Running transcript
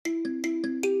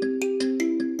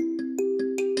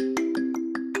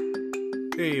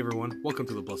Hey everyone, welcome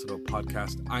to the Blessed Hope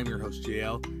Podcast. I'm your host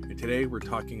JL, and today we're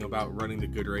talking about running the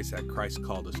good race that Christ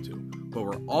called us to. But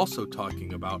we're also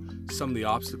talking about some of the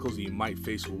obstacles you might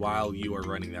face while you are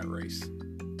running that race.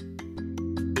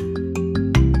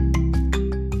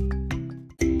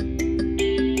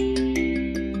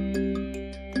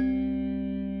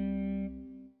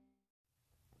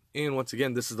 And once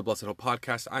again, this is the Blessed Hope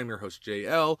Podcast. I'm your host,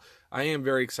 JL. I am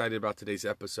very excited about today's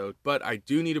episode, but I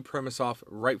do need to premise off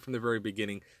right from the very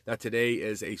beginning that today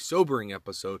is a sobering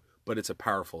episode, but it's a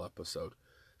powerful episode.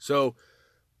 So,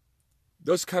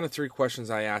 those kind of three questions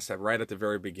I asked right at the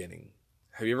very beginning.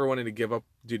 Have you ever wanted to give up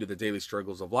due to the daily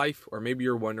struggles of life? Or maybe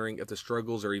you're wondering if the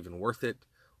struggles are even worth it,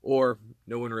 or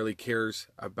no one really cares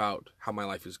about how my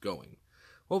life is going.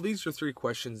 Well, these are three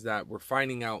questions that we're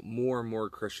finding out more and more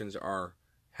Christians are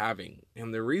having.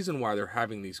 And the reason why they're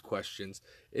having these questions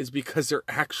is because they're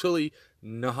actually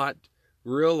not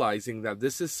realizing that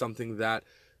this is something that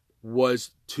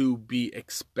was to be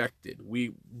expected.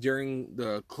 During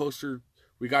the closer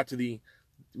we get to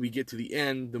the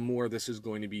end, the more this is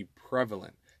going to be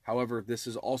prevalent. However, this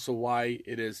is also why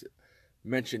it is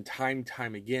mentioned time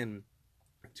again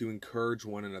to encourage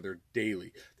one another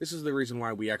daily. This is the reason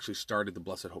why we actually started the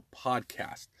Blessed Hope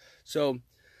Podcast. So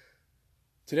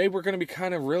today we're going to be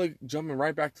kind of really jumping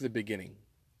right back to the beginning.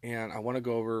 And I want to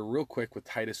go over real quick with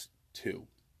Titus 2.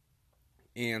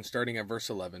 And starting at verse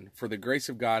 11, "For the grace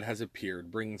of God has appeared,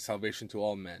 bringing salvation to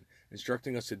all men,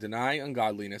 instructing us to deny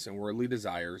ungodliness and worldly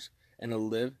desires, and to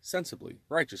live sensibly,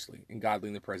 righteously, and godly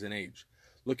in the present age,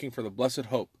 looking for the blessed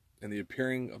hope and the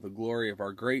appearing of the glory of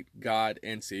our great God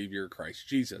and Savior Christ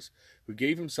Jesus, who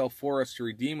gave himself for us to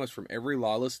redeem us from every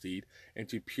lawless deed, and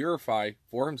to purify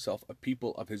for himself a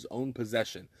people of his own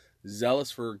possession,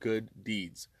 zealous for good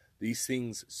deeds. These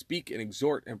things speak and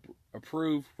exhort and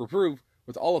reprove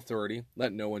with all authority.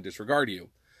 Let no one disregard you."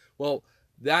 Well,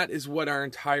 that is what our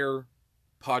entire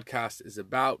podcast is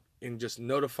about, in just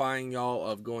notifying y'all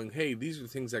of going, hey, these are the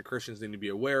things that Christians need to be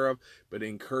aware of, but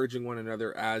encouraging one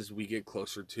another as we get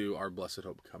closer to our blessed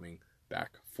hope coming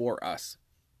back for us.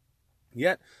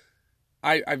 Yet,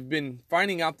 I've been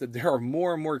finding out that there are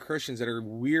more and more Christians that are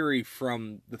weary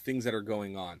from the things that are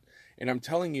going on. And I'm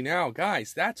telling you now,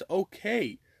 guys, that's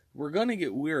okay. We're going to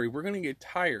get weary. We're going to get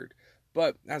tired.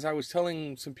 But as I was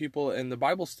telling some people in the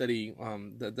Bible study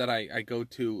that I go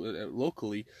to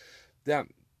locally, that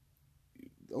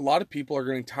a lot of people are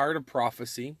getting tired of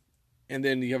prophecy, and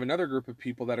then you have another group of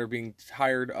people that are being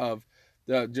tired of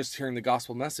just hearing the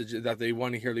gospel message, that they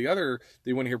want to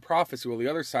hear prophecy. Well, the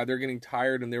other side, they're getting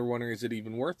tired and they're wondering, is it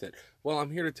even worth it? Well,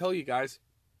 I'm here to tell you guys,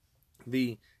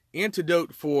 the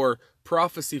antidote for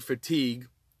prophecy fatigue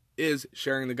is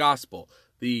sharing the gospel.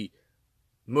 The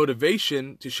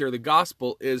motivation to share the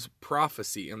gospel is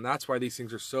prophecy, and that's why these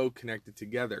things are so connected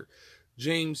together.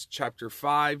 James chapter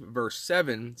 5 verse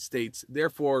 7 states,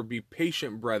 "Therefore be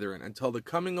patient, brethren, until the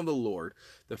coming of the Lord.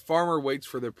 The farmer waits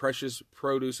for the precious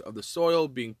produce of the soil,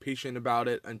 being patient about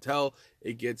it until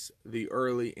it gets the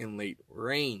early and late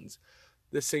rains."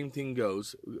 The same thing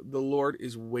goes. The Lord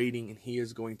is waiting, and he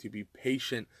is going to be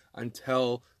patient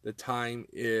until the time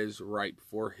is right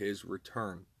for his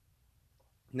return.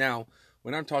 Now,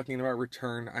 when I'm talking about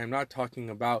return, I'm not talking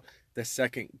about the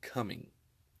second coming.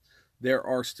 There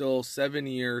are still 7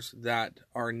 years that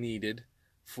are needed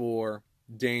for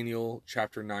Daniel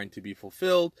chapter 9 to be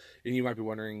fulfilled. And you might be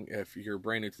wondering, if you're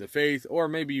brand new to the faith, or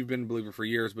maybe you've been a believer for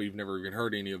years, but you've never even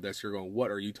heard any of this, you're going,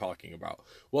 what are you talking about?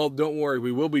 Well, don't worry.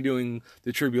 We will be doing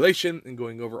the tribulation and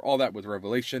going over all that with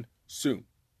Revelation soon.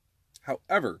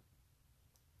 However,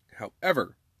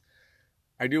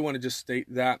 I do want to just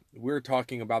state that we're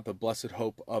talking about the blessed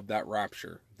hope of that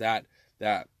rapture, that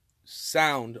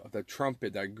sound of the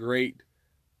trumpet, that great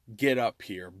get up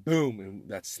here, boom, and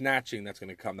that snatching that's going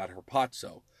to come, that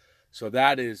harpazo. So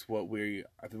that is what we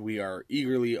are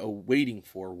eagerly awaiting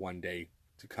for one day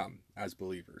to come as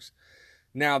believers.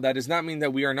 Now, that does not mean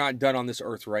that we are not done on this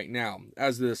earth right now.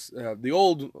 As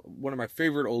one of my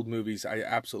favorite old movies I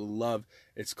absolutely love,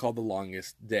 it's called The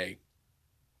Longest Day.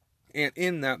 And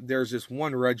in that, there's this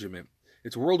one regiment.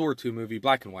 It's a World War II movie,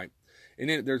 black and white. And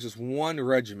in it, there's this one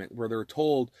regiment where they're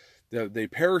told that they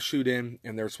parachute in,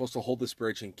 and they're supposed to hold this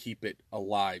bridge and keep it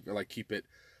alive, or keep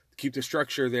the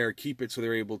structure there, keep it so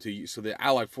they're able to, so the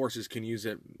Allied forces can use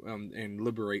it and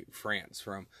liberate France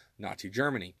from Nazi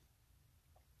Germany.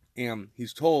 And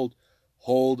he's told,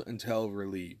 hold until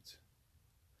relieved.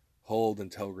 Hold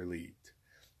until relieved.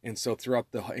 And so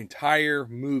throughout the entire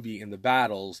movie and the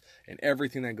battles and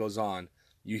everything that goes on,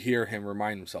 you hear him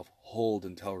remind himself, hold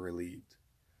until relieved.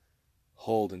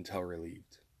 Hold until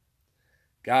relieved.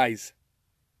 Guys,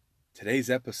 today's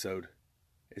episode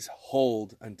is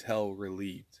hold until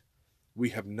relieved. We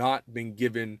have not been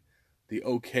given the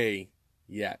okay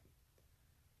yet.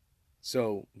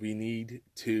 So we need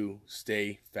to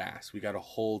stay fast. We got to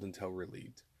hold until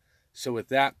relieved. So with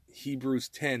that, Hebrews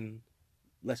 10,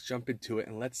 let's jump into it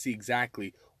and let's see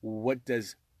exactly what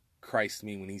does Christ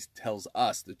mean when he tells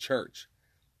us, the church,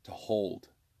 to hold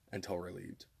until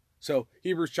relieved. So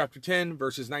Hebrews chapter 10,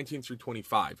 verses 19 through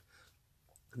 25.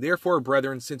 Therefore,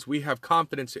 brethren, since we have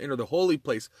confidence to enter the holy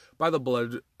place by the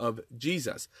blood of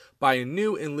Jesus, by a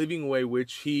new and living way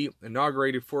which he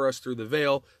inaugurated for us through the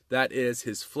veil, that is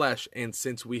his flesh, and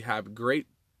since we have a great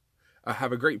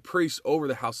priest over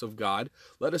the house of God,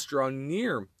 let us draw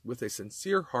near with a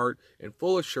sincere heart and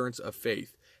full assurance of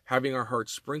faith, having our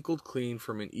hearts sprinkled clean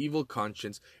from an evil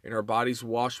conscience and our bodies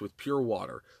washed with pure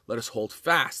water. Let us hold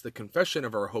fast the confession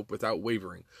of our hope without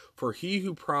wavering. For he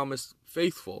who promised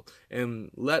faithful, and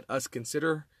let us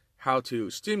consider how to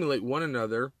stimulate one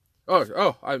another.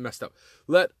 I messed up.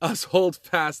 Let us hold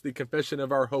fast the confession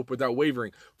of our hope without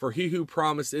wavering. For he who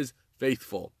promised is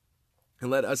faithful. And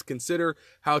let us consider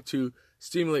how to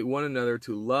stimulate one another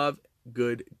to love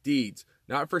good deeds,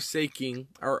 not forsaking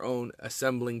our own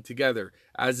assembling together,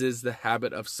 as is the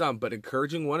habit of some, but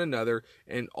encouraging one another,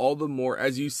 and all the more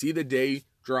as you see the day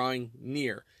drawing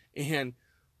near. And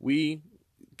we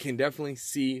can definitely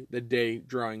see the day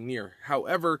drawing near.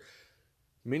 However,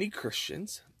 many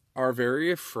Christians are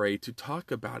very afraid to talk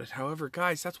about it. However,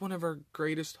 guys, that's one of our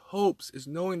greatest hopes, is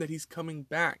knowing that he's coming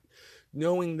back,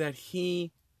 knowing that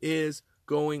he is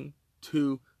going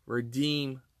to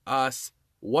redeem us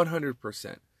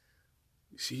 100%.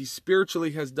 He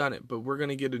spiritually has done it, but we're going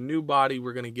to get a new body.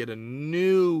 We're going to get a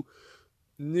new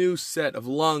set of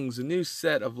lungs, a new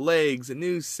set of legs, a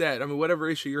new set. Whatever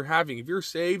issue you're having, if you're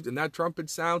saved and that trumpet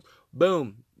sounds,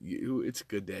 boom, it's a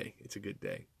good day. It's a good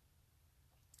day.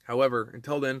 However,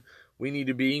 until then, we need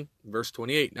to be, verse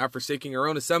 28, not forsaking our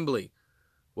own assembly.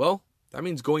 Well, that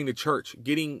means going to church,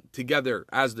 getting together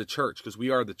as the church, because we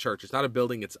are the church. It's not a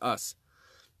building, it's us.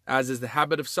 As is the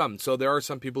habit of some. So there are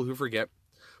some people who forget,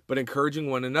 but encouraging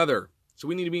one another. So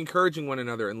we need to be encouraging one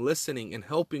another and listening and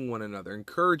helping one another.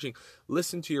 Encouraging,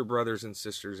 listen to your brothers and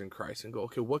sisters in Christ and go,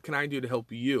 okay, what can I do to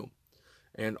help you?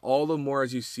 And all the more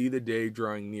as you see the day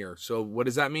drawing near. So what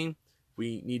does that mean?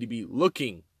 We need to be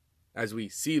looking as we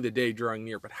see the day drawing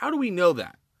near. But how do we know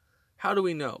that? How do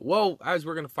we know? Well, as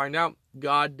we're going to find out,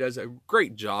 God does a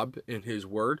great job in his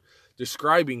word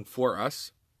describing for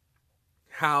us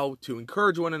how to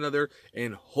encourage one another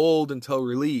and hold until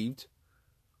relieved,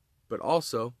 but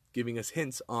also giving us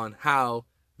hints on how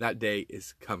that day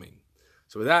is coming.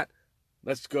 So with that,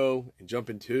 let's go and jump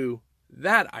into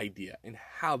that idea and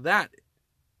how that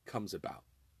comes about.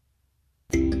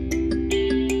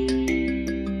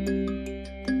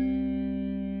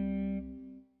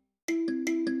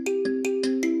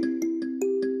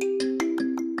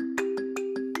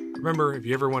 Remember, if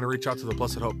you ever want to reach out to the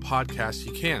Blessed Hope Podcast,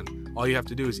 you can. All you have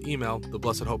to do is email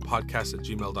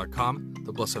theblessedhopepodcast@gmail.com,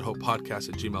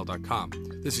 theblessedhopepodcast@gmail.com.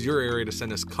 This is your area to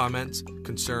send us comments,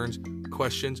 concerns,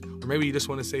 questions, or maybe you just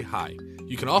want to say hi.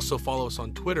 You can also follow us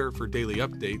on Twitter for daily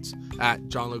updates at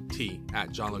JohnLukeT,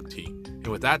 @JohnLukeT. And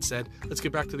with that said, let's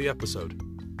get back to the episode.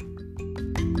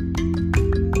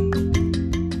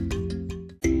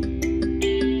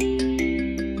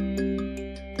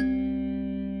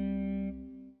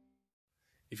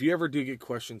 If you ever do get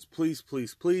questions, please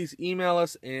email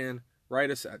us and write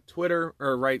us at Twitter,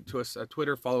 or write to us at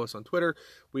Twitter, follow us on Twitter.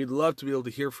 We'd love to be able to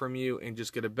hear from you and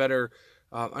just get a better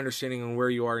understanding on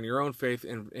where you are in your own faith,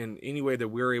 and in any way that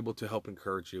we're able to help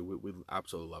encourage you. We'd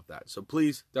absolutely love that. So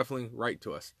please, definitely write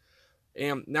to us.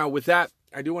 And now with that,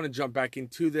 I do want to jump back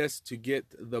into this to get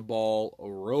the ball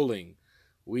rolling.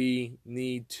 We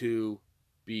need to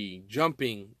be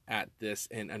jumping at this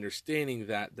and understanding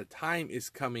that the time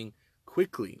is coming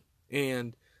quickly.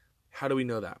 And how do we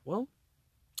know that? Well,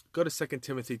 go to 2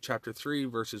 Timothy chapter 3,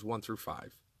 verses 1 through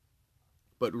 5.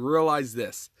 But realize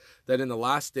this, that in the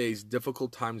last days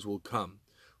difficult times will come.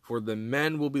 For the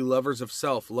men will be lovers of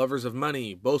self, lovers of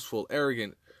money, boastful,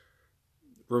 arrogant,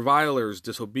 revilers,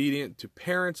 disobedient to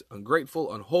parents,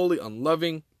 ungrateful, unholy,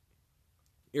 unloving,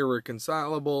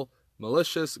 irreconcilable,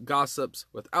 malicious, gossips,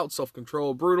 without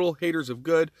self-control, brutal, haters of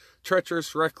good,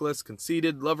 treacherous, reckless,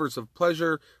 conceited, lovers of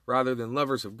pleasure rather than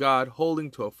lovers of God,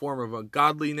 holding to a form of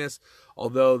godliness,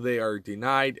 although they have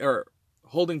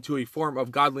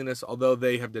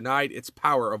denied its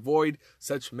power. Avoid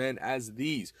such men as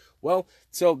these. Well,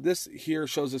 so this here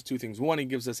shows us two things. One, it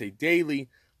gives us a daily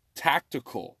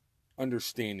tactical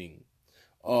understanding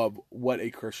of what a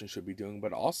Christian should be doing,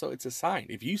 but also it's a sign.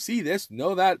 If you see this,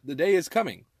 know that the day is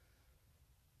coming.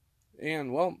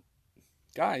 And, well,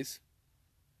 guys,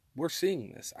 we're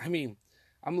seeing this. I mean,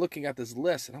 I'm looking at this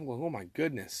list and I'm going, oh my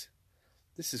goodness,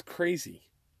 this is crazy.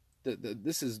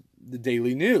 This is the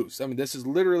daily news. I mean, this is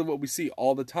literally what we see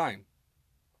all the time.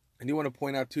 I do want to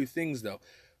point out two things, though.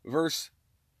 Verse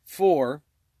 4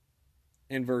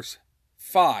 and verse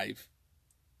 5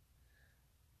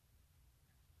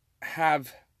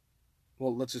 have,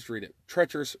 well, let's just read it.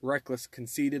 Treacherous, reckless,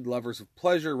 conceited, lovers of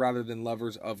pleasure rather than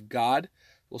lovers of God.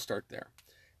 We'll start there.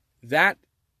 That,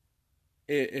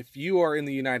 if you are in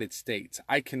the United States,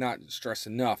 I cannot stress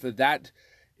enough that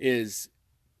is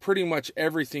pretty much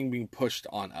everything being pushed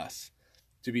on us.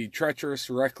 To be treacherous,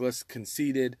 reckless,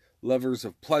 conceited, lovers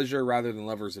of pleasure rather than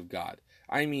lovers of God.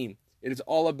 I mean, it is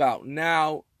all about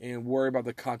now and worry about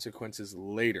the consequences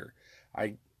later.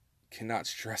 I cannot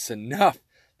stress enough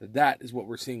that is what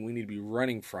we're seeing. We need to be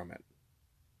running from it.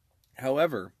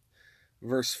 However,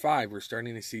 verse 5, we're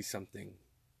starting to see something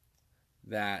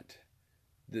that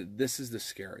this is the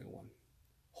scary one.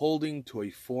 Holding to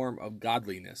a form of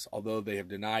godliness, although they have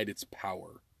denied its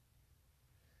power.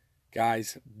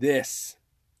 Guys, this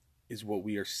is what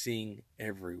we are seeing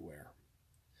everywhere.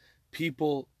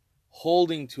 People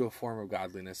holding to a form of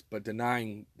godliness, but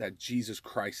denying that Jesus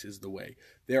Christ is the way.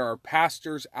 There are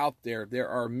pastors out there. There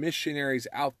are missionaries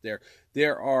out there.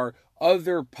 There are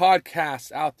other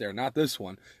podcasts out there. Not this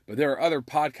one, but there are other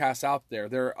podcasts out there.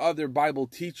 There are other Bible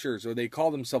teachers, or they call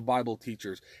themselves Bible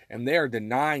teachers, and they are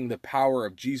denying the power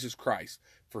of Jesus Christ.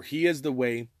 For He is the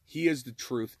way, He is the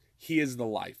truth, He is the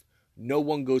life. No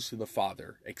one goes to the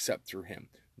Father except through Him.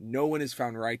 No one is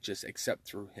found righteous except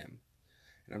through Him.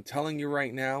 And I'm telling you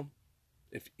right now,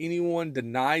 if anyone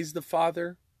denies the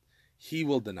Father, He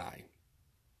will deny.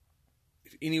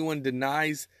 If anyone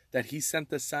denies that He sent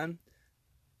the Son,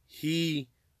 He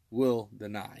will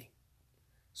deny.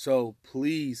 So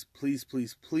please, please,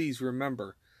 please, please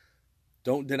remember,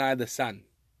 don't deny the Son,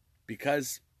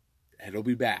 because it'll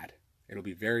be bad. It'll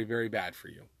be very, very bad for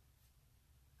you.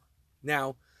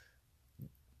 Now,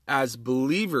 as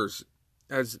believers,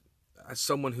 as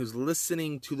someone who's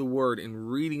listening to the Word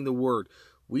and reading the Word,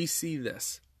 we see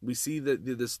this. We see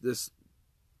this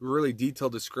really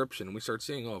detailed description. We start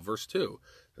seeing, verse 2.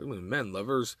 Men,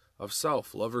 lovers of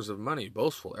self, lovers of money,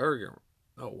 boastful, arrogant.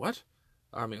 Oh, what?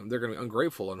 I mean, they're going to be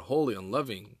ungrateful, unholy,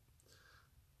 unloving.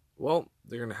 Well,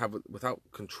 they're going to have without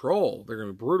control. They're going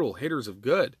to be brutal, haters of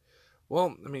good.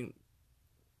 Well, I mean,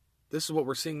 this is what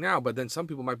we're seeing now. But then some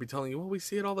people might be telling you, well, we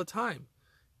see it all the time.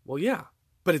 Well, yeah,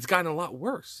 but it's gotten a lot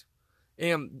worse.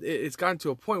 And it's gotten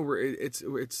to a point where it's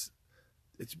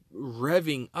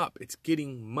revving up. It's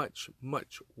getting much,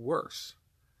 much worse.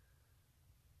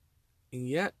 And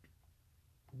yet,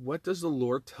 what does the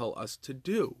Lord tell us to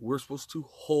do? We're supposed to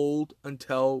hold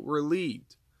until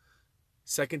relieved.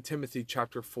 2 Timothy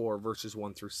chapter 4, verses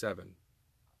 1 through 7.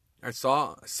 I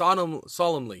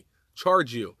solemnly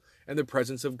charge you in the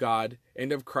presence of God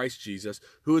and of Christ Jesus,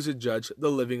 who is a judge,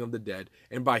 the living of the dead,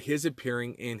 and by His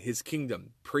appearing in His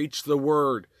kingdom. Preach the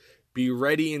word. Be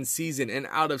ready in season and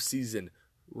out of season.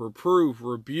 Reprove,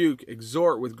 rebuke,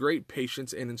 exhort with great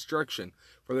patience and instruction.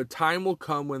 For the time will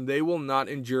come when they will not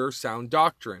endure sound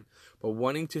doctrine, but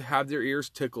wanting to have their ears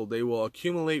tickled, they will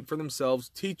accumulate for themselves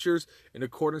teachers in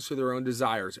accordance to their own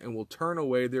desires, and will turn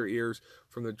away their ears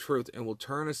from the truth, and will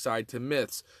turn aside to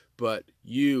myths. But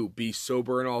you, be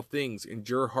sober in all things,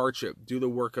 endure hardship, do the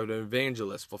work of an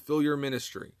evangelist, fulfill your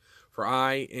ministry. For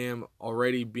I am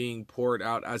already being poured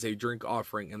out as a drink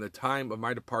offering, and the time of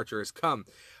my departure has come.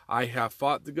 I have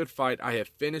fought the good fight. I have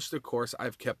finished the course. I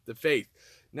have kept the faith.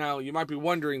 Now, you might be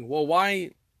wondering, well,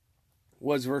 why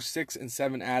was verse 6 and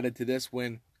 7 added to this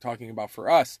when talking about for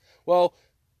us? Well,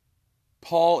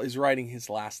 Paul is writing his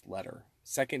last letter,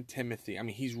 2 Timothy. I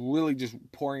mean, he's really just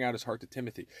pouring out his heart to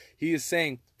Timothy. He is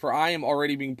saying, for I am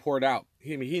already being poured out.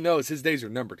 He knows his days are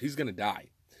numbered. He's going to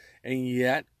die. And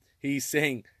yet, he's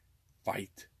saying,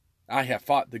 fight. I have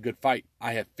fought the good fight.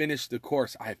 I have finished the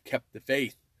course. I have kept the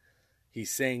faith. He's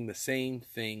saying the same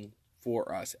thing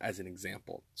for us as an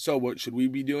example. So what should we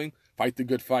be doing? Fight the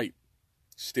good fight.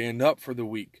 Stand up for the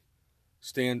weak.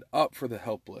 Stand up for the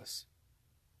helpless.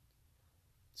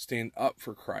 Stand up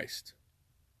for Christ.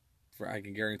 For I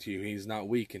can guarantee you, He's not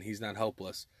weak and He's not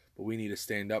helpless. But we need to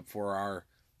stand up for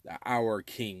our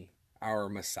King, our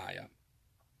Messiah,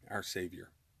 our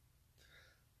Savior.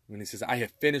 When He says, I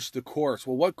have finished the course.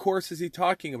 Well, what course is He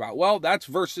talking about? Well, that's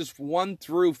verses 1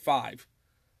 through 5.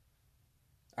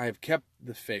 I have kept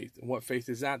the faith. And what faith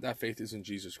is that? That faith is in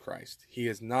Jesus Christ. He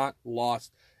has not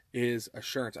lost His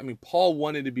assurance. I mean, Paul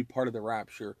wanted to be part of the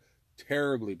rapture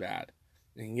terribly bad.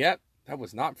 And yet, that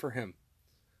was not for him.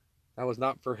 That was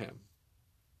not for him.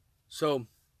 So,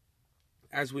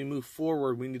 as we move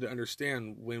forward, we need to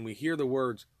understand when we hear the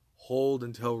words, hold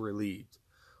until relieved.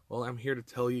 Well, I'm here to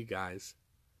tell you guys,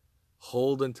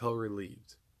 hold until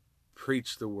relieved.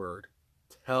 Preach the word.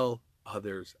 Tell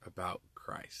others about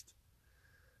Christ.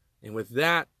 And with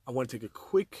that, I want to take a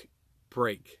quick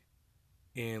break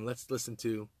and let's listen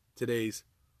to today's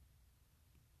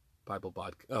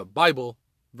Bible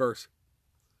verse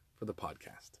for the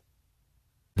podcast.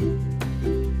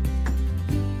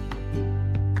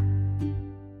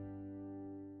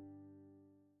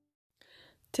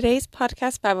 Today's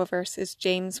podcast Bible verse is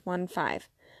James 1:5.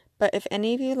 But if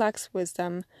any of you lacks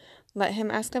wisdom, let him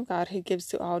ask of God, who gives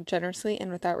to all generously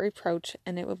and without reproach,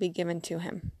 and it will be given to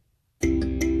him.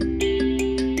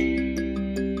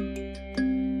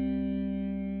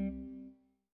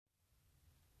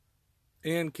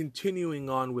 And continuing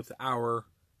on with our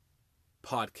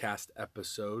podcast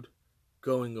episode,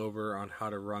 going over on how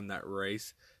to run that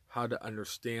race, how to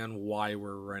understand why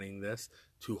we're running this,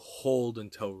 to hold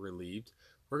until relieved.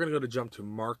 We're going to jump to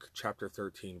Mark chapter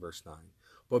 13, verse 9.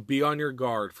 But be on your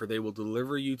guard, for they will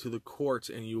deliver you to the courts,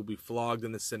 and you will be flogged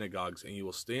in the synagogues, and you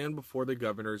will stand before the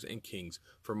governors and kings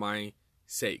for my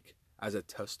sake, as a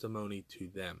testimony to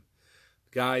them.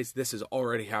 Guys, this is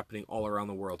already happening all around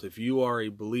the world. If you are a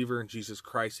believer in Jesus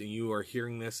Christ and you are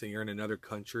hearing this and you're in another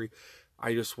country,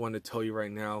 I just want to tell you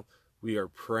right now, we are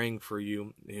praying for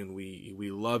you, and we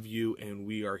love you, and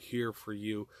we are here for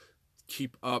you.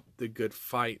 Keep up the good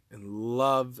fight and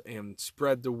love and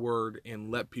spread the word and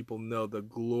let people know the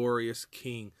glorious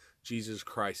King, Jesus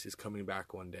Christ, is coming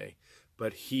back one day.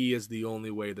 But he is the only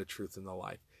way, the truth, and the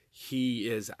life. He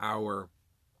is our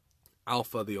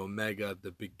Alpha, the Omega,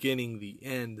 the beginning, the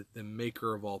end, the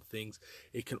maker of all things.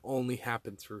 It can only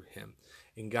happen through him.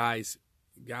 And guys,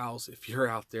 gals, if you're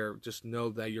out there, just know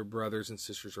that your brothers and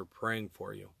sisters are praying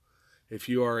for you. If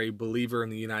you are a believer in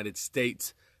the United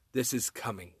States, this is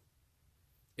coming.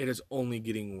 It is only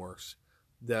getting worse.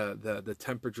 The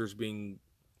temperature's being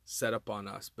set up on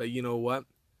us. But you know what?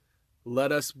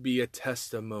 Let us be a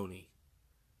testimony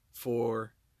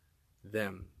for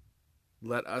them.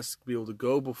 Let us be able to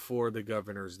go before the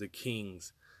governors, the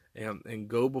kings, and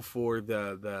go before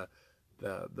the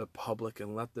public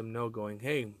and let them know, going,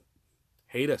 hey,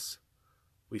 hate us.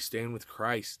 We stand with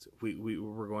Christ.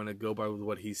 We're going to go by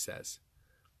what he says.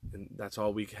 And that's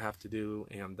all we have to do,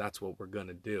 and that's what we're going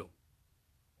to do.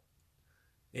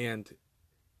 And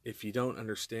if you don't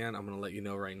understand, I'm going to let you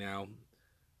know right now,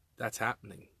 that's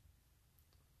happening.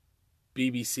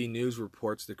 BBC News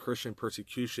reports the Christian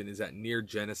persecution is at near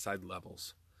genocide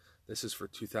levels. This is for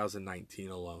 2019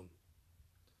 alone.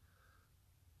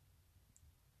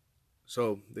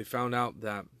 So they found out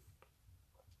that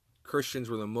Christians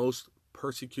were the most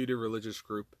persecuted religious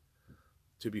group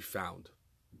to be found.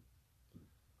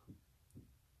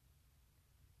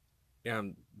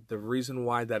 And the reason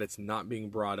why that it's not being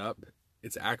brought up,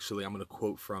 it's actually, I'm going to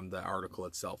quote from the article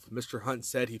itself. Mr. Hunt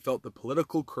said he felt the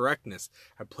political correctness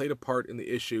had played a part in the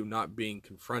issue not being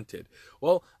confronted.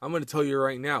 Well, I'm going to tell you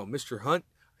right now, Mr. Hunt,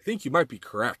 I think you might be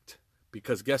correct.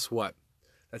 Because guess what?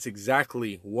 That's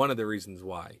exactly one of the reasons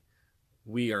why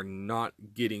we are not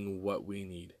getting what we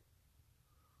need.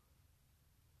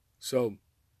 So,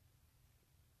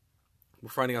 we're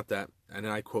finding out that, and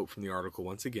I quote from the article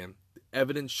once again,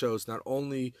 evidence shows not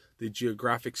only the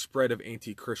geographic spread of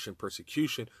anti-Christian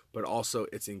persecution, but also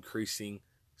its increasing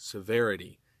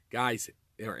severity. Guys,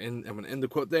 I'm going to end the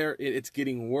quote there. It's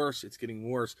getting worse. It's getting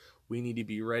worse. We need to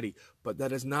be ready. But that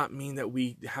does not mean that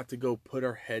we have to go put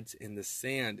our heads in the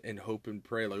sand and hope and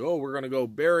pray like, oh, we're going to go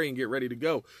bury and get ready to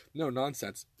go. No,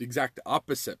 nonsense. The exact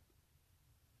opposite.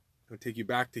 I'll take you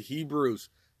back to Hebrews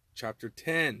chapter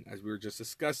 10, as we were just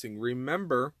discussing.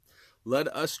 Remember,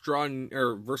 verse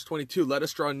 22, let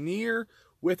us draw near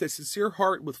with a sincere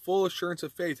heart, with full assurance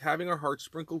of faith, having our hearts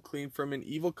sprinkled clean from an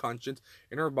evil conscience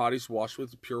and our bodies washed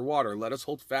with pure water. Let us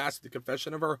hold fast the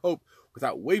confession of our hope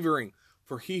without wavering,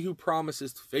 for he who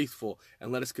promises faithful.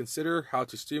 And let us consider how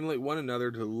to stimulate one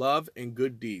another to love and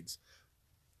good deeds,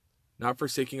 not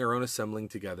forsaking our own assembling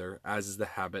together, as is the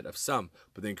habit of some,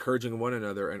 but encouraging one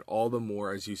another, and all the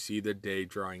more as you see the day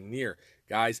drawing near.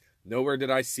 Guys, nowhere did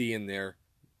I see in there,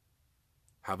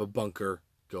 have a bunker,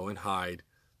 go and hide,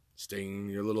 stay in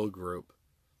your little group.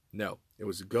 No, it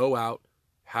was go out,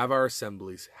 have our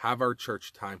assemblies, have our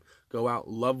church time, go out,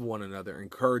 love one another,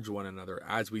 encourage one another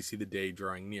as we see the day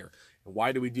drawing near. And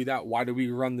why do we do that? Why do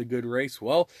we run the good race?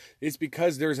 Well, it's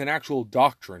because there's an actual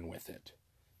doctrine with it.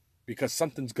 Because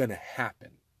something's going to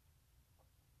happen.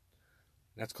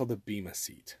 That's called the Bema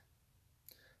seat.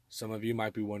 Some of you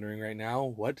might be wondering right now,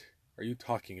 what are you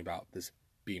talking about, this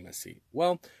Bema seat?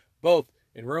 Well, both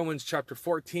In Romans chapter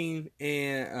 14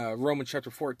 and Romans chapter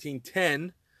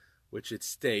 14:10, which it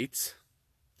states,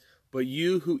 "But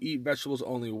you who eat vegetables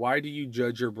only, why do you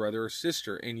judge your brother or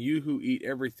sister? And you who eat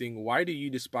everything, why do you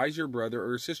despise your brother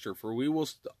or sister? For we will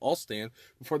all stand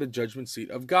before the judgment seat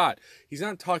of God." He's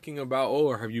not talking about,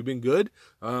 oh, have you been good?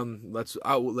 Let's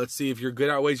see if your good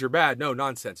outweighs your bad. No,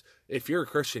 nonsense. If you're a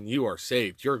Christian, you are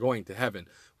saved. You're going to heaven.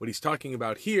 What he's talking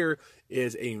about here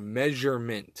is a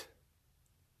measurement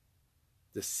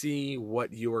to see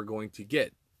what you are going to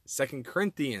get. 2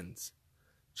 Corinthians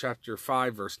chapter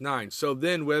 5, verse 9. "So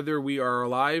then, whether we are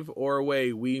alive or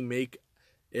away, we make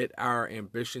it our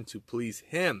ambition to please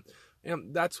him."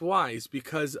 And that's wise,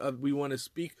 because we want to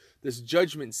speak this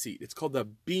judgment seat. It's called the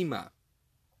bema.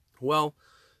 Well,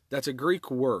 that's a Greek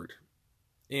word,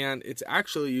 and it's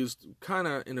actually used kind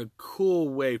of in a cool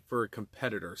way for a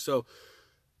competitor. So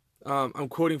I'm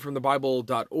quoting from the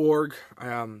Bible.org.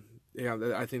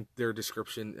 I think their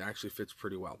description actually fits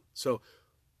pretty well. So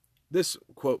this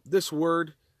quote, "This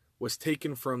word was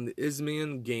taken from the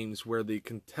Isthmian Games, where the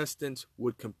contestants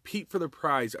would compete for the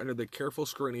prize under the careful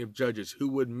scrutiny of judges who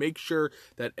would make sure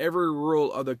that every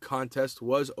rule of the contest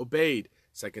was obeyed."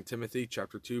 2 Timothy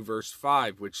chapter 2, verse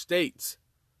 5, which states,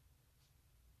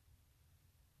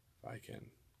 if I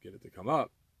can get it to come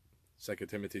up, 2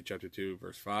 Timothy chapter 2,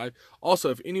 verse 5. "Also,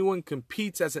 if anyone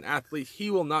competes as an athlete, he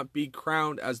will not be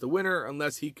crowned as the winner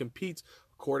unless he competes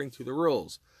according to the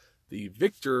rules. The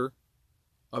victor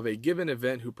of a given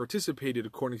event who participated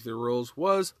according to the rules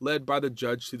was led by the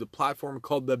judge to the platform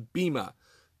called the bema.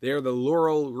 There the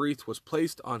laurel wreath was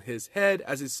placed on his head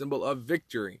as a symbol of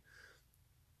victory."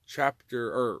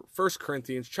 1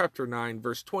 Corinthians chapter 9,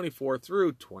 verse 24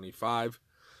 through 25.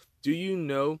 "Do you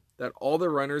know that all the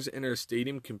runners in a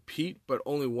stadium compete, but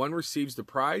only one receives the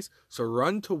prize? So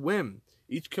run to win.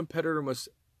 Each competitor must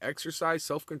exercise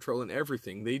self-control in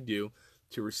everything they do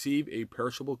to receive a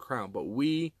perishable crown, but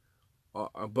we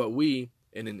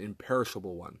in an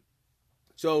imperishable one."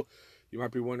 So you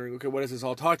might be wondering, okay, what is this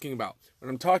all talking about? What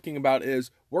I'm talking about is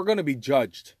we're going to be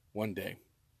judged one day.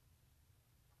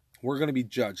 We're going to be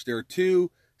judged. There are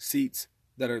two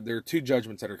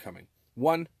judgments that are coming.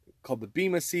 One called the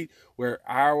bema seat, where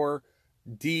our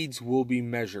deeds will be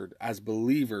measured as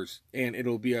believers, and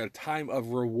it'll be a time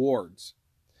of rewards.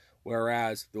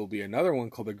 Whereas there will be another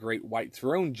one called the Great White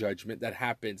Throne Judgment that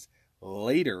happens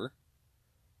later,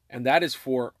 and that is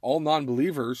for all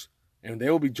non-believers, and they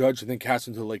will be judged and then cast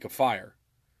into the lake of fire.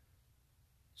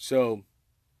 So,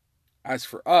 as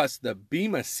for us, the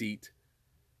bema seat,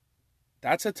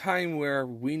 that's a time where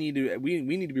we need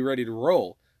to be ready to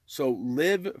roll. So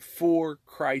live for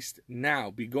Christ now.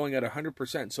 Be going at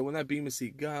 100%. So when that bema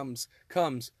seat comes,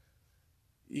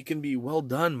 you can be, "Well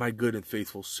done, my good and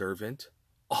faithful servant.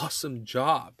 Awesome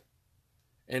job."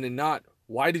 And not,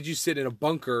 "Why did you sit in a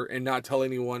bunker and not tell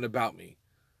anyone about me?"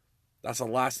 That's the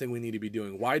last thing we need to be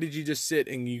doing. Why did you just sit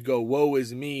and you go, "Woe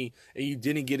is me," and you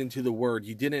didn't get into the Word?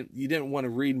 You didn't want to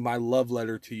read my love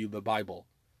letter to you, the Bible.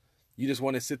 You just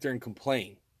want to sit there and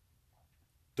complain.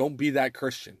 Don't be that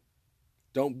Christian.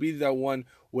 Don't be the one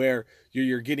where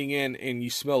you're getting in and you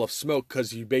smell of smoke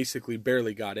because you basically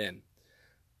barely got in.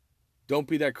 Don't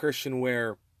be that Christian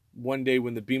where one day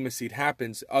when the bema seat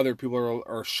happens, other people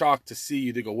are shocked to see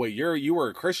you. They go, "Wait, you were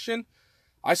a Christian?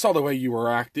 I saw the way you were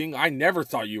acting. I never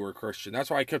thought you were a Christian. That's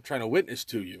why I kept trying to witness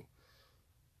to you."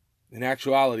 In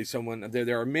actuality,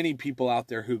 there are many people out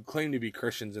there who claim to be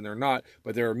Christians and they're not,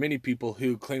 but there are many people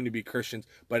who claim to be Christians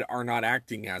but are not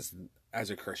acting as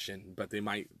a Christian, but they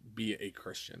might be a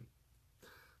Christian.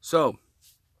 So,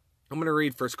 I'm going to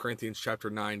read 1 Corinthians chapter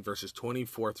 9, verses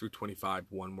 24 through 25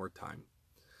 one more time.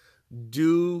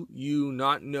 "Do you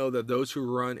not know that those who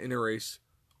run in a race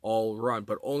all run,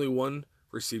 but only one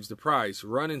receives the prize?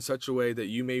 Run in such a way that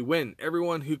you may win.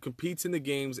 Everyone who competes in the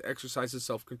games exercises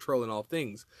self-control in all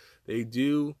things. They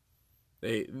then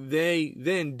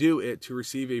do it to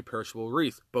receive a perishable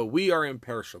wreath, but we are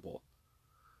imperishable."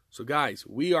 So guys,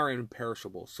 we are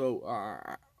imperishable.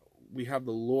 So we have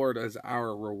the Lord as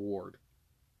our reward.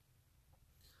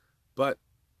 But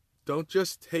don't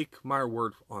just take my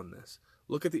word on this.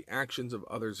 Look at the actions of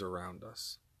others around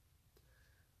us.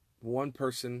 One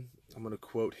person, I'm going to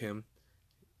quote him.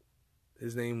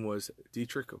 His name was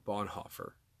Dietrich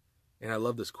Bonhoeffer. And I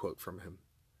love this quote from him.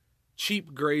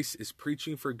 "Cheap grace is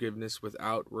preaching forgiveness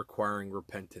without requiring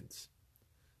repentance.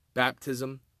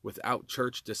 Baptism without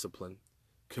church discipline.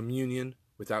 Communion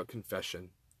without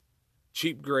confession.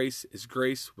 Cheap grace is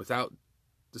grace without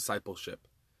discipleship.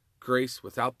 Grace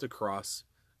without the cross.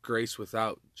 Grace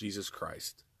without Jesus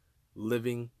Christ,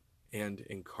 living and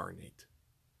incarnate."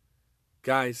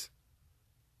 Guys,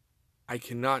 I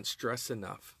cannot stress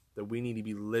enough that we need to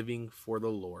be living for the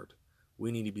Lord.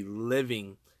 We need to be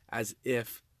living as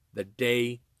if the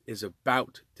day is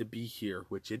about to be here,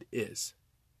 which it is.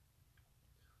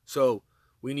 So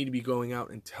we need to be going out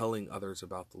and telling others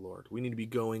about the Lord. We need to be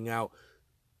going out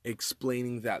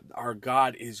explaining that our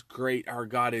God is great, our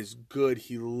God is good,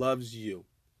 He loves you.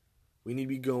 We need to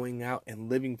be going out and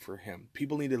living for Him.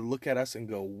 People need to look at us and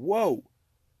go, whoa,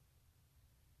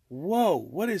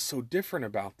 what is so different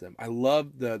about them? I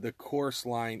love the chorus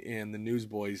line in the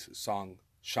Newsboys song,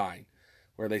 Shine,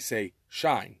 where they say,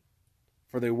 shine,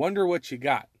 for they wonder what you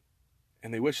got,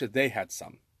 and they wish that they had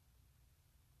some.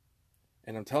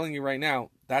 And I'm telling you right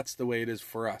now, that's the way it is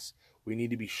for us. We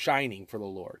need to be shining for the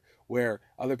Lord, where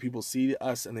other people see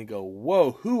us and they go,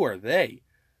 whoa, who are they?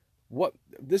 What?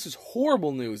 This is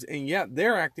horrible news, and yet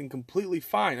they're acting completely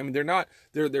fine. I mean, they're not,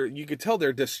 they're you could tell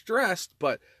they're distressed,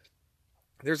 but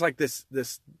there's like this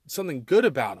something good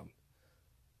about them.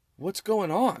 What's going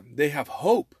on? They have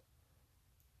hope.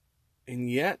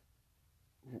 And yet,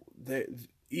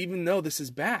 even though this is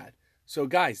bad. So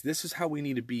guys, this is how we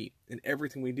need to be in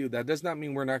everything we do. That does not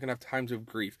mean we're not going to have times of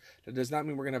grief. That does not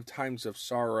mean we're going to have times of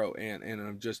sorrow and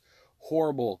of just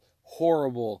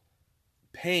horrible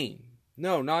pain.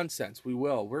 No, nonsense. We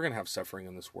will. We're going to have suffering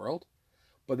in this world.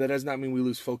 But that does not mean we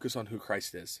lose focus on who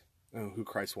Christ is and who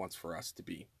Christ wants for us to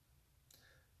be.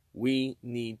 We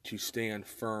need to stand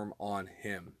firm on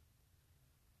Him.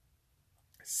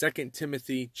 2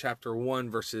 Timothy chapter 1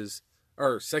 verses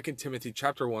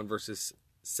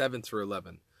 7 through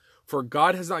 11. For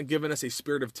God has not given us a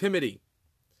spirit of timidity,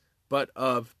 but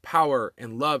of power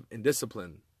and love and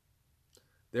discipline.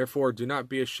 Therefore, do not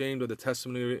be ashamed of the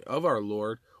testimony of our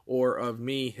Lord or of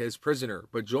me, His prisoner,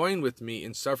 but join with me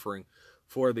in suffering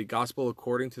for the gospel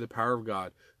according to the power of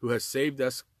God, who has saved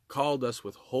us, called us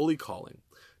with holy calling,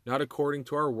 not according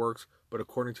to our works, but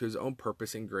according to His own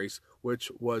purpose and grace, which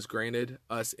was granted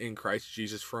us in Christ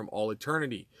Jesus from all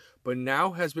eternity, but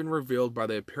now has been revealed by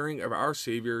the appearing of our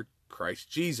Savior, Christ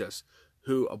Jesus,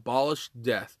 who abolished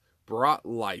death, brought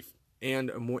life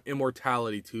and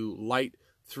immortality to light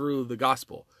through the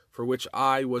gospel, for which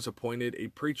I was appointed a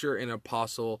preacher, an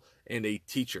apostle, and a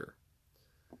teacher.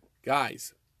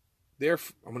 Guys, I'm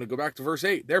going to go back to verse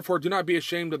 8. Therefore, do not be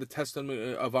ashamed of the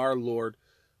testimony of our Lord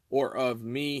or of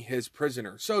me, His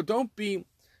prisoner. So don't be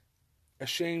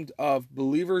ashamed of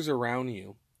believers around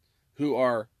you who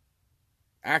are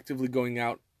actively going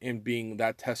out and being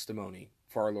that testimony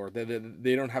for our Lord.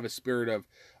 They don't have a spirit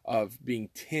of being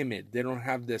timid. They don't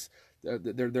have this,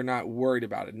 they're not worried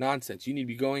about it. Nonsense. You need to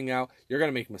be going out. You're going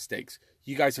to make mistakes.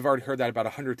 You guys have already heard that about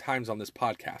 100 times on this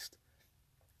podcast.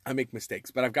 I make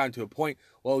mistakes, but I've gotten to a point,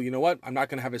 well, you know what? I'm not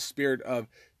going to have a spirit of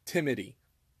timidity.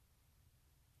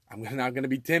 I'm not going to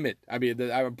be timid. I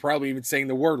mean, I'm probably even saying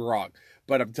the word wrong,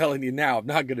 but I'm telling you now, I'm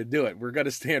not going to do it. We're going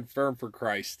to stand firm for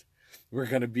Christ. We're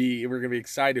going to be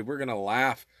excited. We're going to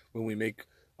laugh when we make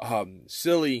when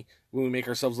we make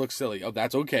ourselves look silly. Oh,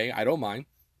 that's okay. I don't mind.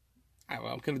 I'm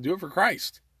going to do it for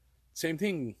Christ. Same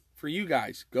thing for you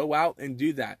guys. Go out and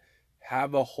do that.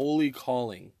 Have a holy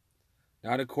calling.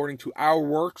 Not according to our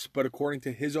works, but according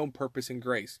to His own purpose and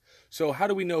grace. So how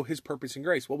do we know His purpose and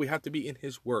grace? Well, we have to be in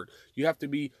His Word. You have to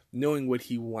be knowing what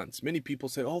He wants. Many people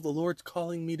say, oh, the Lord's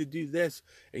calling me to do this.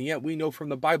 And yet we know from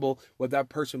the Bible what that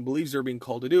person believes they're being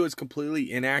called to do is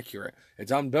completely inaccurate.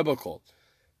 It's unbiblical.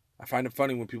 I find it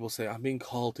funny when people say, I'm being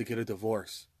called to get a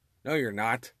divorce. No, you're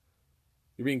not.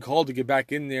 You're being called to get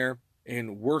back in there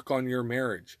and work on your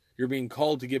marriage. You're being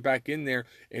called to get back in there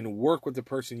and work with the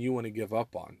person you want to give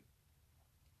up on.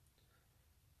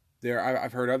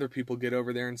 I've heard other people get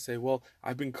over there and say, well,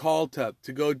 I've been called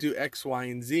to go do X, Y,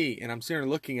 and Z. And I'm sitting there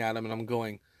looking at them and I'm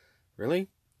going, really?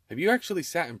 Have you actually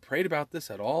sat and prayed about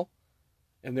this at all?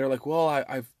 And they're like, well,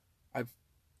 I've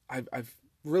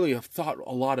really have thought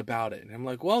a lot about it. And I'm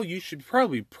like, well, you should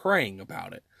probably be praying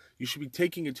about it. You should be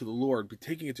taking it to the Lord, be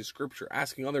taking it to Scripture,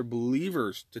 asking other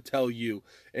believers to tell you,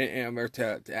 or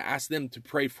to ask them to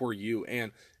pray for you,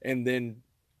 and then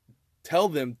tell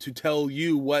them to tell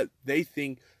you what they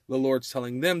think the Lord's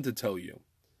telling them to tell you.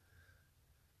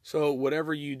 So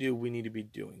whatever you do, we need to be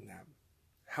doing that.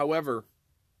 However,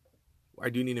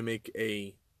 I do need to we're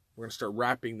going to start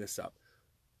wrapping this up.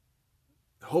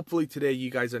 Hopefully today you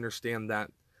guys understand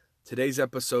that today's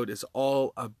episode is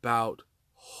all about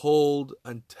hold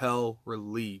until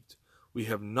relieved. We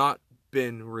have not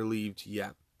been relieved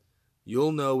yet.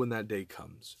 You'll know when that day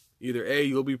comes. Either A,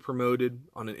 you'll be promoted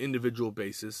on an individual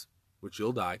basis, which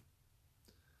you'll die,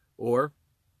 or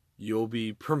you'll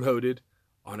be promoted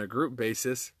on a group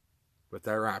basis with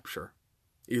that rapture.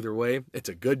 Either way, it's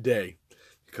a good day,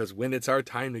 because when it's our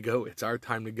time to go, it's our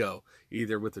time to go.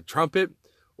 Either with the trumpet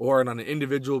or on an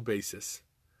individual basis.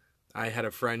 I had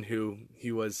a friend who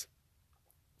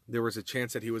there was a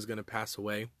chance that he was going to pass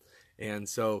away. And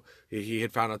so he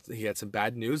had found out he had some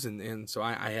bad news. And so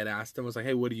I had asked him, I was like,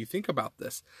 hey, what do you think about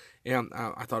this? And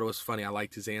I thought it was funny. I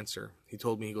liked his answer. He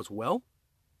told me, he goes, well,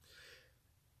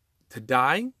 to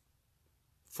die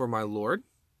for my Lord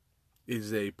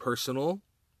is a personal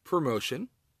promotion.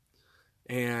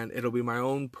 And it'll be my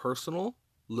own personal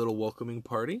little welcoming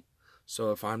party.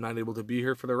 So if I'm not able to be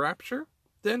here for the rapture,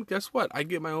 then guess what? I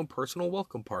get my own personal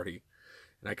welcome party.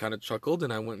 And I kind of chuckled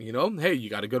and I went, hey, you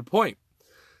got a good point.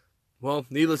 Well,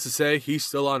 needless to say, he's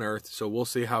still on earth, so we'll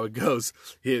see how it goes.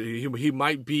 He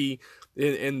might be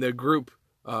in the group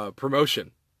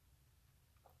promotion.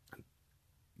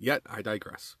 Yet, I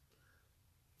digress.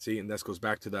 See, and this goes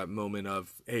back to that moment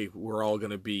of, hey, we're all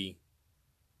going to be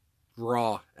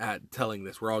raw at telling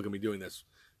this. We're all going to be doing this.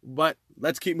 But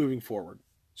let's keep moving forward.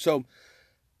 So,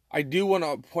 I do want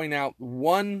to point out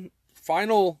one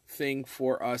final thing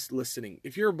for us listening.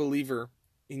 If you're a believer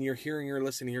and you're hearing, you're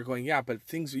listening, you're going, yeah, but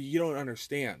things you don't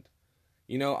understand.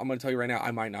 I'm going to tell you right now,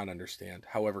 I might not understand.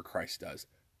 However, Christ does.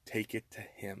 Take it to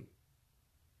him.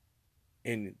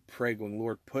 And pray, going,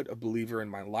 Lord, put a believer in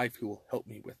my life who will help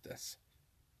me with this.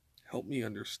 Help me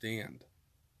understand.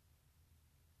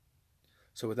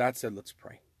 So with that said, let's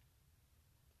pray.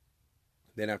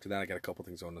 Then after that, I got a couple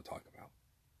things I want to talk about.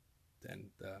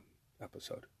 Then the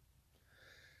episode.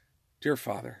 Dear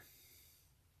Father,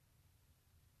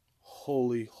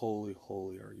 holy, holy,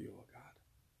 holy are you, O God.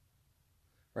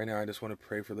 Right now, I just want to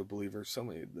pray for the believer,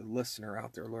 the listener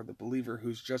out there, Lord, the believer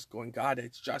who's just going, God,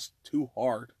 it's just too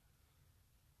hard.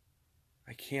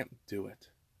 I can't do it.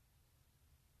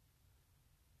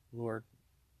 Lord,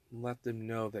 let them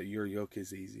know that your yoke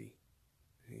is easy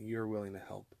and you're willing to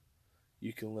help.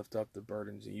 You can lift up the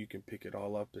burdens and you can pick it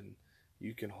all up, and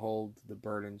you can hold the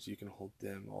burdens, you can hold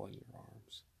them all in your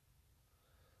arms.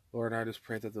 Lord, I just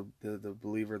pray that the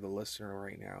believer, the listener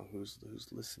right now who's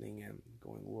listening and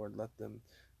going, Lord, let them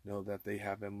know that they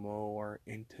have a more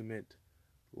intimate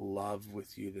love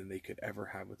with you than they could ever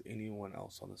have with anyone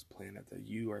else on this planet, that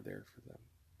you are there for them.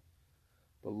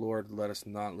 But Lord, let us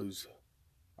not lose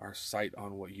our sight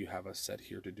on what you have us set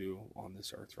here to do on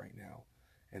this earth right now,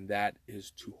 and that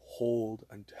is to hold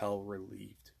until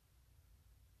relieved.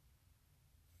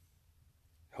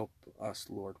 Help us,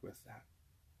 Lord, with that.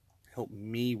 Help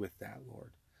me with that,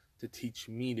 Lord, to teach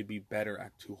me to be better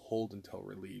at to hold until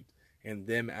relieved, and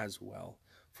them as well.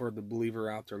 For the believer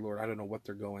out there, Lord, I don't know what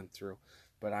they're going through,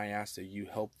 but I ask that you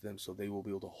help them so they will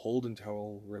be able to hold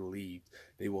until relieved.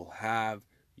 They will have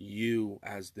you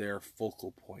as their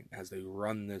focal point as they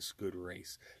run this good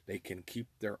race. They can keep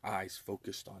their eyes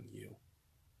focused on you.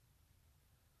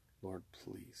 Lord,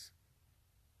 please.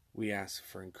 We ask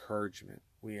for encouragement.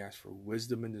 We ask for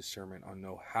wisdom and discernment on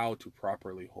know how to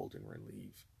properly hold and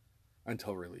relieve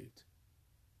until relieved.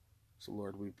 So,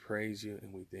 Lord, we praise you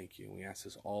and we thank you. And we ask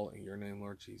this all in your name,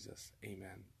 Lord Jesus.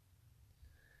 Amen.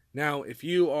 Now, if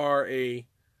you are a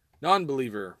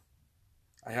non-believer,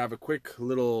 I have a quick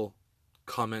little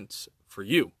comment for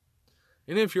you.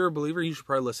 And if you're a believer, you should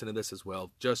probably listen to this as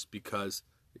well, just because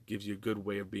it gives you a good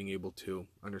way of being able to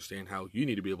understand how you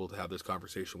need to be able to have this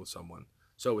conversation with someone.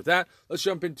 So with that, let's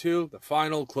jump into the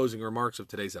final closing remarks of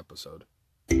today's episode.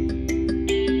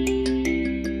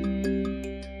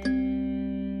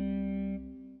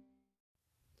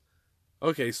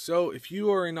 Okay, so if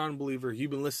you are a non-believer, you've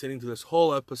been listening to this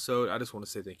whole episode, I just want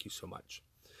to say thank you so much.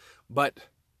 But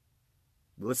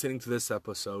listening to this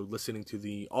episode, listening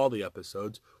to all the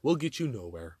episodes, will get you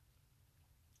nowhere.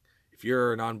 If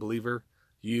you're a non-believer,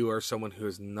 you are someone who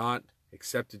has not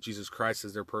accepted Jesus Christ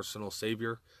as their personal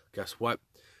Savior, guess what?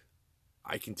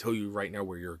 I can tell you right now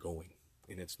where you're going,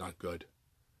 and it's not good.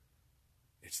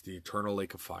 It's the eternal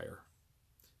lake of fire.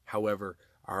 However,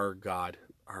 our God,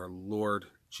 our Lord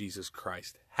Jesus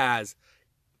Christ, has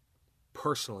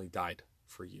personally died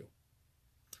for you.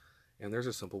 And there's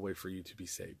a simple way for you to be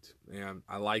saved. And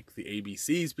I like the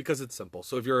ABCs because it's simple.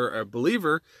 So if you're a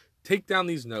believer, take down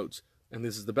these notes. And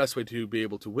this is the best way to be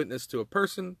able to witness to a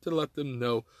person, to let them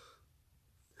know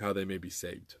how they may be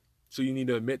saved. So you need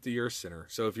to admit that you're a sinner.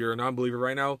 So if you're a non-believer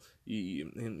right now,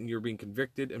 and you're being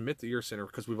convicted, admit that you're a sinner,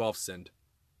 because we've all sinned.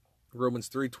 Romans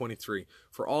 3:23,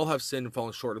 for all have sinned and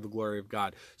fallen short of the glory of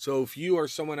God. So if you are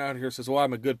someone out here who says, well,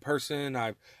 I'm a good person,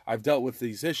 I've dealt with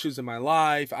these issues in my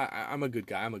life, I'm a good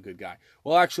guy.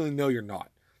 Well, actually, no, you're not.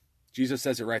 Jesus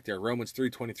says it right there, Romans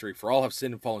 3:23, for all have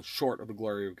sinned and fallen short of the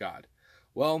glory of God.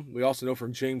 Well, we also know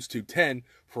from James 2:10,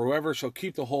 for whoever shall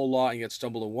keep the whole law and yet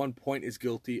stumble in one point is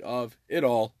guilty of it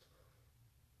all.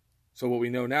 So what we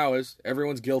know now is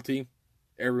everyone's guilty,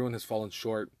 everyone has fallen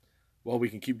short. Well, we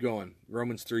can keep going.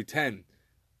 Romans 3:10.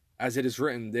 As it is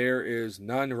written, there is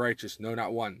none righteous, no,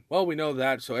 not one. Well, we know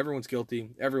that, so everyone's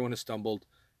guilty, everyone has stumbled,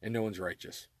 and no one's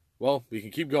righteous. Well, we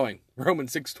can keep going.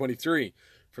 Romans 6:23.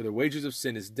 For the wages of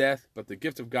sin is death, but the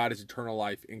gift of God is eternal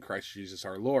life in Christ Jesus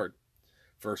our Lord.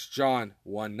 1 John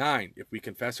 1:9. If we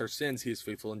confess our sins, he is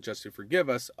faithful and just to forgive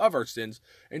us of our sins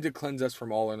and to cleanse us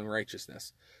from all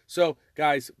unrighteousness. So,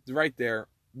 guys, right there,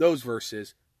 those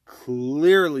verses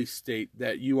clearly state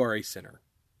that you are a sinner.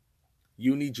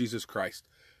 You need Jesus Christ.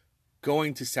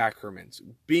 Going to sacraments,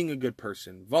 being a good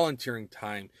person, volunteering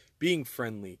time, being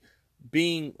friendly,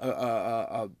 being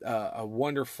a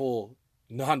wonderful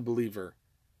non-believer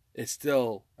is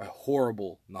still a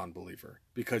horrible non-believer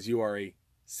because you are a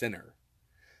sinner.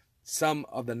 Some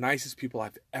of the nicest people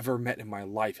I've ever met in my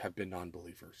life have been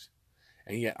non-believers,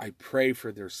 and yet I pray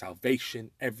for their salvation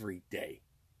every day.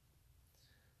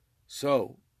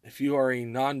 So, if you are a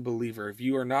non-believer, if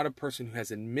you are not a person who has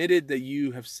admitted that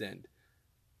you have sinned,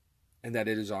 and that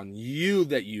it is on you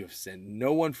that you have sinned,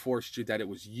 no one forced you, that it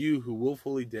was you who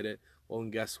willfully did it, well,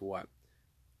 and guess what?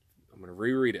 I'm going to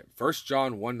reread it. 1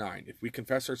 John 1:9. If we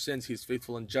confess our sins, he is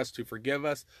faithful and just to forgive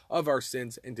us of our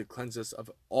sins and to cleanse us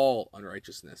of all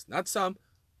unrighteousness. Not some,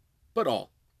 but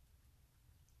all.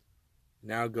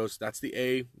 Now that's the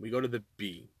A. We go to the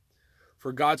B.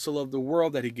 For God so loved the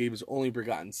world that he gave his only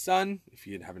begotten Son. If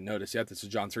you haven't noticed yet, this is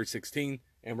John 3:16,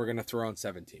 and we're going to throw in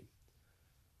 17.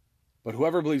 But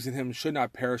whoever believes in him should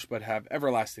not perish but have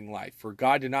everlasting life. For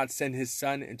God did not send his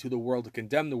Son into the world to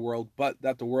condemn the world, but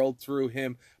that the world through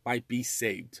him might be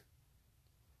saved.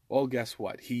 Well, guess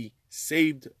what? He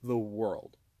saved the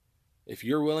world. If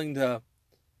you're willing to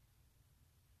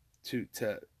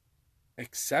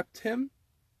accept him,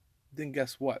 then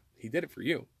guess what? He did it for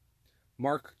you.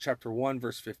 Mark chapter 1,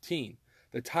 verse 15.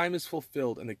 The time is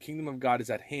fulfilled and the kingdom of God is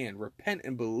at hand. Repent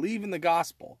and believe in the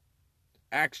gospel.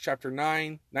 Acts chapter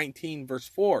 19, verse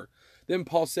 4. Then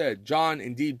Paul said, John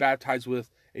indeed baptized with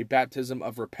a baptism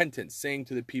of repentance, saying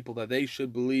to the people that they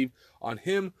should believe on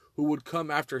him who would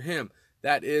come after him,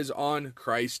 that is, on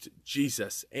Christ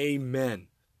Jesus. Amen.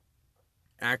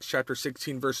 Acts chapter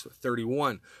 16, verse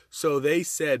 31. So they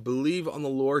said, believe on the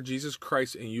Lord Jesus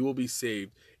Christ, and you will be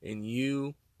saved, and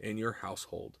you and your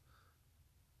household.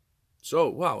 So,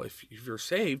 wow, if you're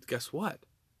saved, guess what?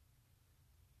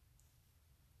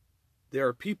 There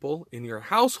are people in your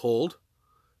household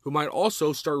who might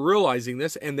also start realizing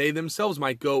this, and they themselves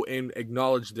might go and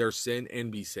acknowledge their sin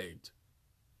and be saved.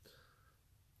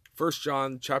 1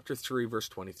 John chapter 3, verse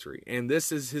 23. And this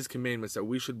is his commandments, that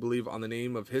we should believe on the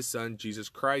name of his Son, Jesus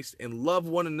Christ, and love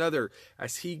one another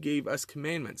as he gave us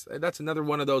commandments. That's another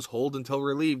one of those hold until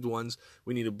relieved ones.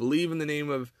 We need to believe in the name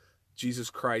of Jesus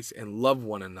Christ and love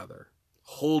one another.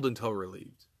 Hold until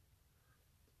relieved.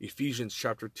 Ephesians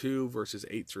chapter 2, verses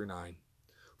 8 through 9.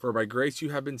 For by grace you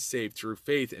have been saved through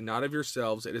faith, and not of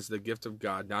yourselves. It is the gift of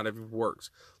God, not of your works,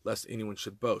 lest anyone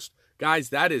should boast. Guys,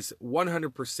 that is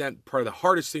 100% part of the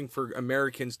hardest thing for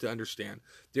Americans to understand.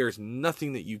 There is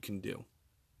nothing that you can do.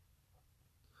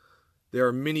 There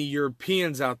are many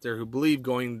Europeans out there who believe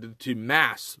going to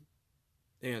Mass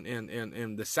and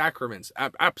the sacraments.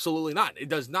 Absolutely not. It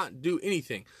does not do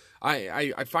anything.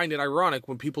 I find it ironic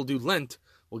when people do Lent.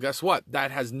 Well, guess what?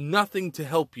 That has nothing to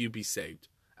help you be saved.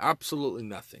 Absolutely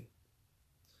nothing.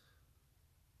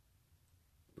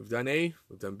 We've done A,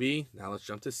 we've done B, now let's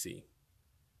jump to C.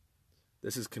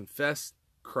 This is confess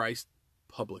Christ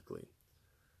publicly.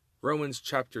 Romans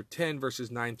chapter 10,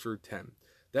 verses 9 through 10.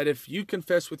 That if you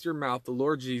confess with your mouth the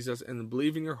Lord Jesus and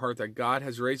believe in your heart that God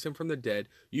has raised him from the dead,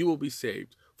 you will be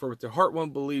saved. For with the heart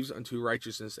one believes unto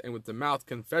righteousness, and with the mouth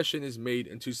confession is made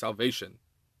unto salvation.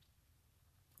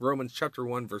 Romans chapter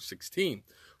 1, verse 16.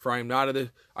 For I'm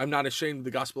not ashamed of the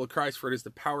gospel of Christ, for it is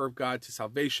the power of God to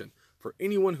salvation for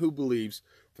anyone who believes,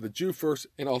 for the Jew first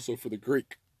and also for the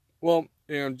Greek. Well,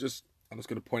 and I'm just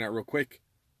going to point out real quick,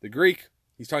 the Greek,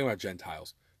 he's talking about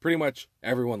Gentiles. Pretty much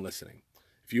everyone listening.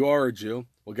 If you are a Jew,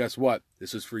 well, guess what?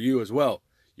 This is for you as well.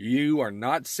 You are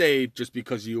not saved just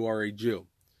because you are a Jew.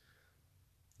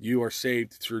 You are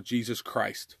saved through Jesus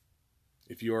Christ.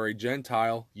 If you are a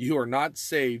Gentile, you are not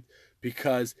saved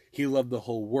because he loved the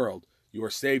whole world. You are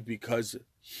saved because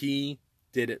he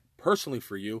did it personally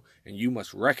for you, and you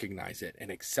must recognize it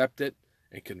and accept it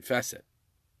and confess it.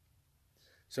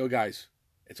 So guys,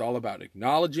 it's all about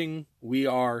acknowledging we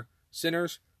are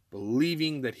sinners,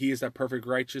 believing that he is that perfect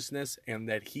righteousness and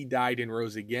that he died and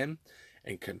rose again,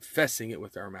 and confessing it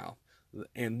with our mouth.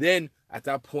 And then at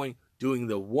that point, doing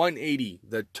the 180,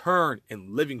 the turn, and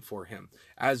living for him.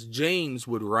 As James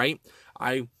would write,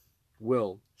 I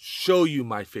will show you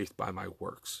my faith by my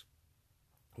works.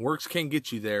 Works can't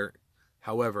get you there.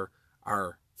 However,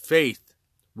 Our faith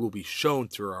will be shown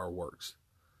through our works.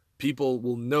 People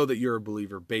will know that you're a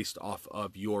believer based off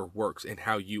of your works and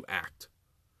how you act.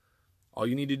 All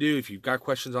you need to do, if you've got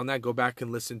questions on that, go back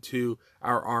and listen to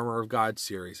our Armor of God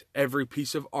series. Every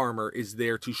piece of armor is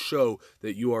there to show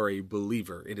that you are a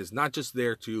believer. It is not just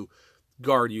there to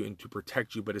guard you and to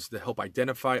protect you, but it's to help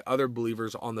identify other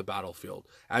believers on the battlefield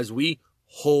as we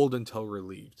hold until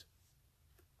relieved.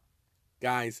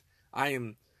 Guys,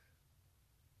 my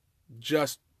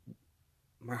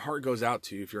heart goes out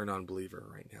to you if you're an unbeliever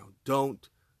right now. Don't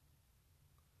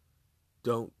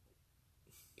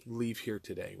leave here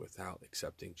today without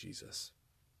accepting Jesus.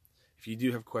 If you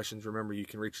do have questions, remember you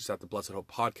can reach us at the Blessed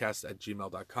Hope Podcast at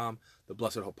gmail.com, the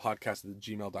Blessed Hope Podcast at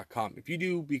gmail.com. If you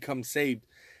do become saved,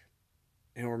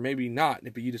 or maybe not,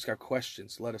 but you just got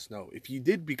questions, let us know. If you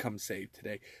did become saved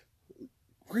today,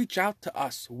 reach out to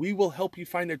us. We will help you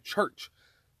find a church.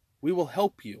 We will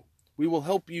help you. We will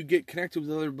help you get connected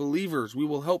with other believers. We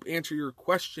will help answer your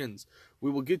questions.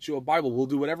 We will get you a Bible. We'll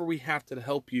do whatever we have to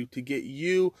help you to get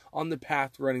you on the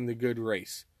path running the good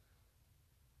race.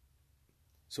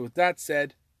 So with that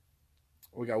said,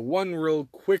 we got one real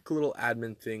quick little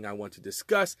admin thing I want to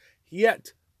discuss.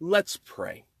 Yet, let's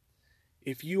pray.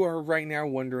 If you are right now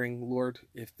wondering, Lord,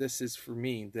 if this is for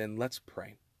me, then let's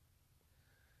pray.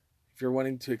 If you're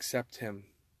wanting to accept Him,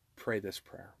 pray this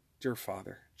prayer. Dear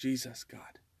Father, Jesus,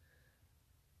 God,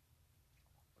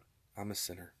 I'm a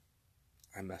sinner.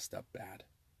 I messed up bad.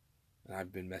 And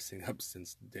I've been messing up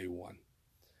since day one.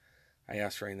 I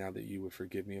ask right now that you would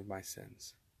forgive me of my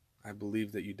sins. I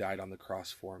believe that you died on the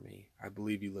cross for me. I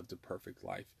believe you lived a perfect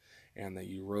life and that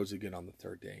you rose again on the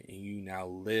third day. And you now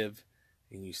live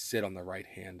and you sit on the right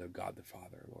hand of God the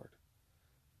Father, Lord.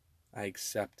 I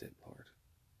accept it, Lord.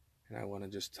 And I want to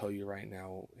just tell you right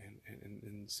now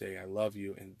and say I love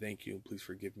you and thank you. Please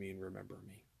forgive me and remember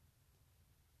me.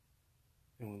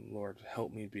 And Lord,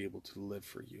 help me be able to live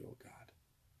for you, oh God,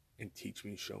 and teach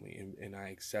me, show me. And I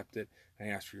accept it. I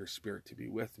ask for your Spirit to be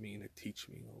with me and to teach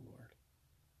me, oh Lord.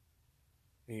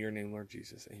 In your name, Lord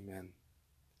Jesus, amen.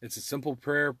 It's a simple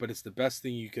prayer, but it's the best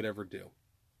thing you could ever do.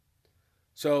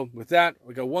 So with that,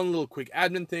 we got one little quick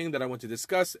admin thing that I want to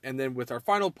discuss, and then with our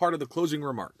final part of the closing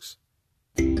remarks.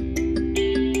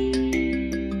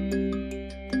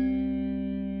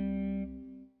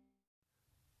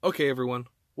 Okay, everyone.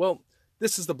 Well,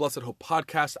 this is the Blessed Hope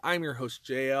Podcast. I'm your host,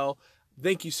 JL.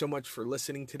 Thank you so much for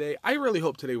listening today. I really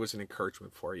hope today was an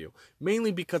encouragement for you,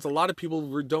 mainly because a lot of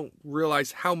people don't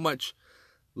realize how much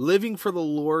living for the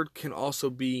Lord can also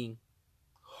be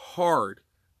hard,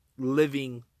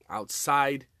 living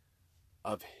outside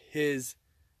of His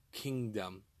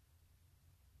kingdom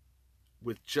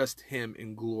with just Him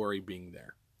in glory being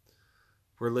there.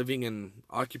 We're living in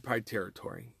occupied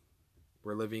territory.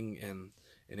 We're living in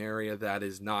an area that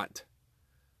is not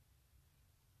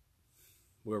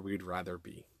where we'd rather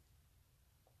be.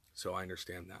 So I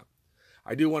understand that.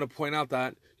 I do want to point out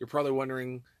that you're probably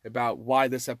wondering about why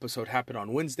this episode happened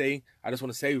on Wednesday. I just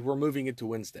want to say we're moving it to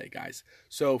Wednesday, guys.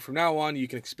 So from now on, you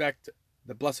can expect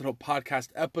the Blessed Hope Podcast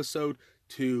episode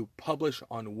to publish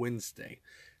on Wednesday.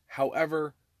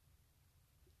 However,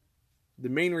 the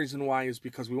main reason why is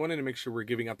because we wanted to make sure we're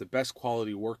giving out the best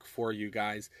quality work for you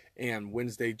guys, and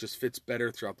Wednesday just fits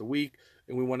better throughout the week,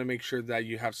 and we want to make sure that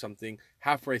you have something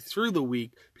halfway through the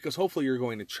week, because hopefully you're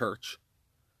going to church,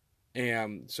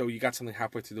 and so you got something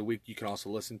halfway through the week you can also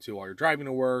listen to while you're driving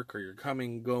to work, or you're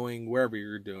coming, going, wherever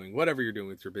you're doing, whatever you're doing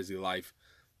with your busy life,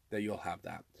 that you'll have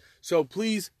that. So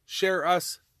please share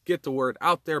us. Get the word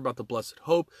out there about the Blessed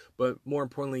Hope, but more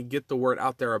importantly, get the word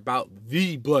out there about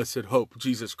the Blessed Hope,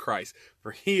 Jesus Christ.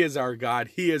 For He is our God,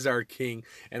 He is our King,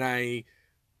 and I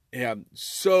am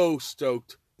so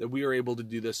stoked that we are able to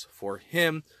do this for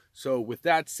Him. So with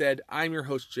that said, I'm your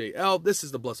host, JL. This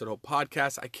is the Blessed Hope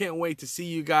Podcast. I can't wait to see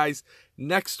you guys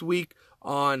next week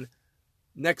on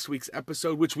next week's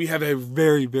episode, which we have a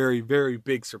very, very, very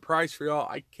big surprise for y'all.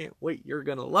 I can't wait. You're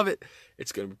going to love it.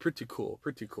 It's going to be pretty cool,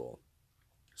 pretty cool.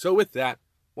 So with that,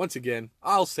 once again,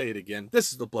 I'll say it again.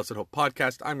 This is the Blessed Hope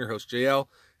Podcast. I'm your host, JL.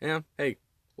 And hey,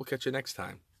 we'll catch you next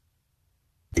time.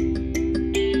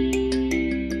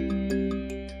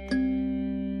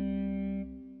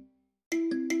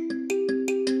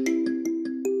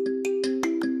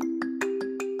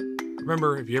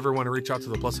 Remember, if you ever want to reach out to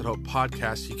the Blessed Hope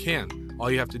Podcast, you can. All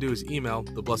you have to do is email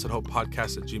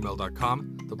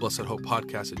theblessedhopepodcast@gmail.com,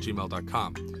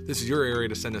 theblessedhopepodcast@gmail.com. This is your area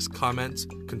to send us comments,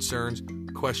 concerns,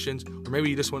 questions, or maybe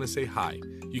you just want to say hi.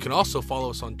 You can also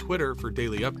follow us on Twitter for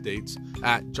daily updates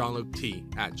at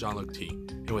JohnLukeT.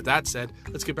 And with that said,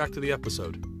 let's get back to the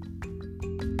episode.